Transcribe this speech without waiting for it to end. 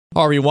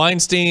Harvey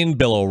Weinstein,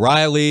 Bill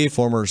O'Reilly,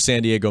 former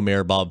San Diego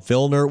Mayor Bob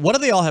Filner. What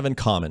do they all have in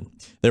common?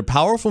 They're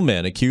powerful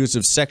men accused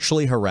of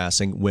sexually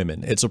harassing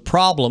women. It's a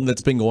problem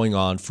that's been going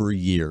on for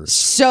years.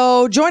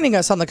 So joining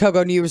us on the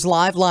KOGO News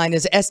Live line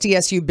is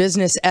SDSU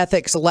business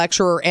ethics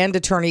lecturer and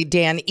attorney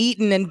Dan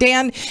Eaton. And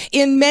Dan,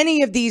 in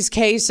many of these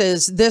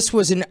cases, this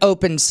was an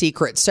open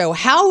secret. So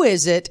how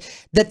is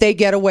it that they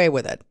get away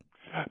with it?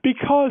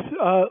 Because,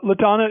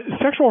 LaDona,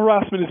 sexual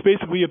harassment is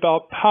basically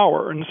about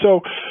power. And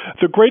so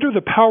the greater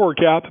the power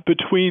gap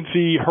between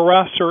the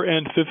harasser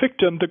and the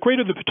victim, the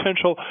greater the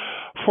potential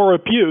for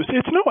abuse.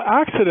 It's no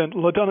accident,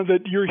 LaDona,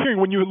 that you're hearing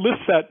when you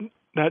list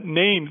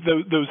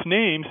those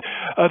names,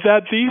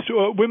 that these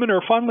women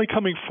are finally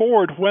coming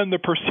forward when the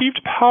perceived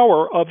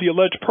power of the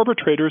alleged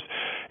perpetrators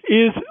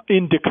is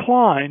in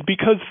decline,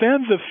 because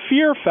then the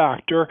fear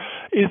factor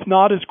is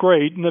not as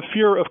great and the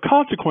fear of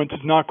consequence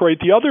is not great.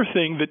 The other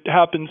thing that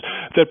happens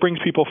that brings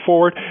people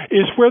forward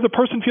is where the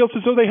person feels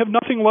as though they have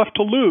nothing left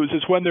to lose,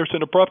 is when there's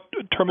an abrupt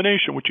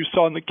termination, which you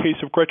saw in the case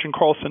of Gretchen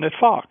Carlson at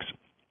Fox.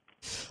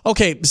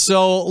 Okay,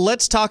 so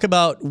let's talk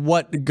about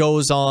what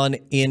goes on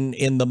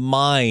in the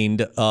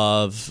mind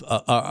of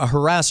a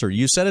harasser.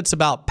 You said it's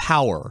about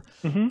power.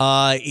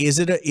 Mm-hmm.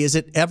 Is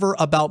it ever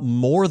about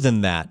more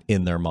than that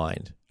in their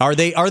mind? Are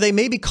they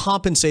maybe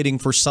compensating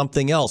for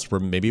something else,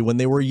 for maybe when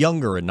they were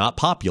younger and not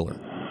popular?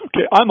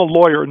 Okay, I'm a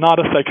lawyer, not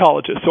a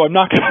psychologist, so I'm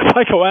not going to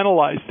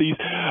psychoanalyze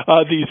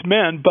these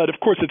men. But of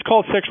course, it's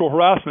called sexual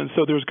harassment,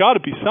 so there's got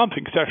to be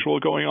something sexual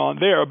going on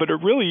there. But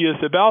it really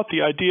is about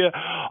the idea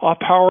of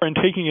power and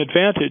taking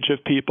advantage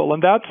of people,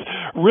 and that's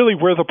really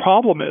where the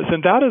problem is.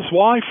 And that is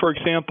why, for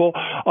example,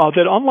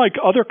 that unlike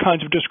other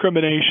kinds of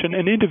discrimination,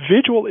 an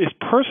individual is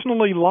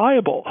personally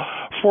liable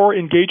for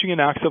engaging in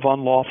acts of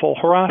unlawful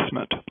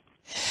harassment.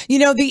 You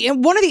know,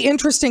 one of the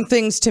interesting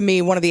things to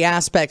me, one of the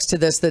aspects to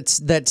this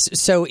that's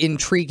so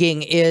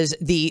intriguing is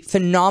the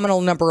phenomenal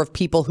number of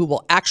people who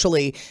will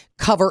actually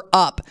cover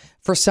up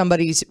for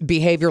somebody's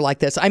behavior like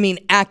this. I mean,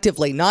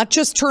 actively, not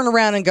just turn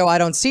around and go, I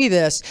don't see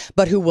this,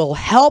 but who will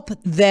help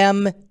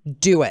them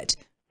do it.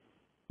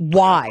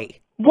 Why?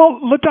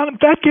 Well,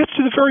 LaDona, that gets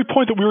to the very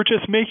point that we were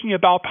just making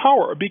about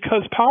power,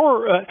 because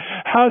power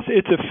has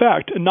its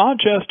effect not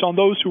just on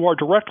those who are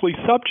directly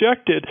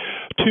subjected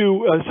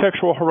to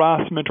sexual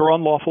harassment or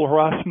unlawful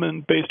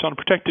harassment based on a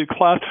protected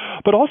class,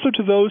 but also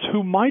to those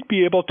who might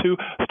be able to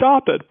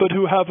stop it, but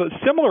who have a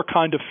similar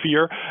kind of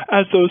fear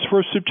as those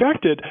who are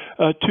subjected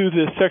to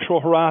this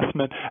sexual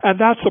harassment. And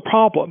that's the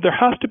problem. There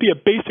has to be a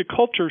basic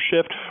culture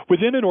shift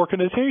within an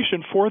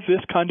organization for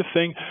this kind of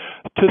thing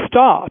to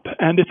stop.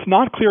 And it's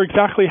not clear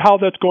exactly how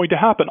that's going to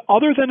happen,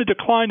 other than a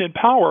decline in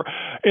power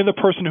in the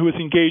person who is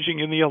engaging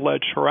in the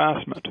alleged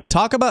harassment.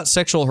 Talk about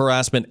sexual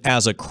harassment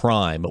as a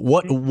crime.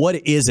 What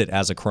is it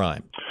as a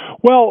crime?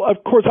 Well, of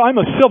course, I'm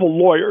a civil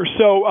lawyer,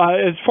 so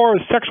as far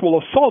as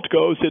sexual assault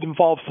goes, it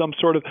involves some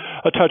sort of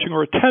a touching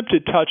or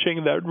attempted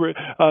touching that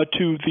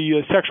to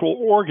the sexual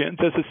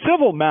organs. As a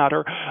civil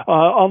matter,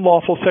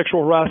 unlawful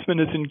sexual harassment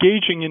is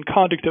engaging in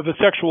conduct of a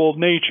sexual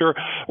nature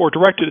or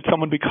directed at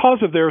someone because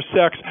of their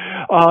sex.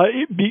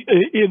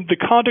 The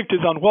conduct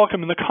is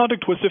unwelcome, and the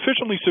conduct was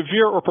sufficiently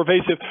severe or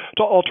pervasive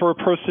to alter a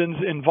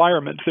person's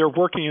environment, their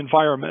working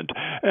environment,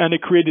 and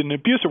it created an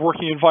abusive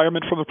working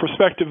environment from the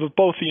perspective of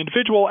both the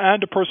individual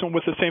and a person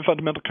with the same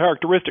fundamental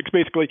characteristics,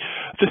 basically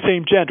the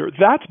same gender.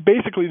 That's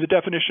basically the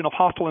definition of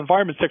hostile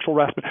environment sexual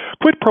harassment.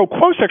 Quid pro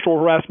quo sexual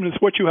harassment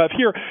is what you have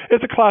here.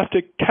 It's a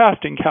classic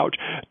casting couch.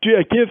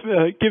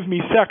 Give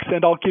me sex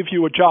and I'll give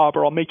you a job,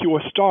 or I'll make you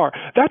a star.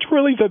 That's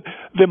really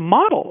the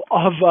model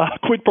of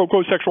quid pro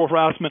quo sexual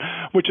harassment,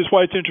 which is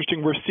why it's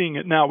interesting we're seeing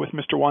it now with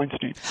Mr.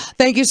 Weinstein.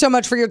 Thank you so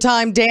much for your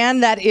time,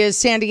 Dan. That is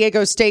San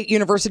Diego State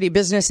University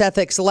business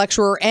ethics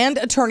lecturer and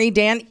attorney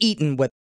Dan Eaton with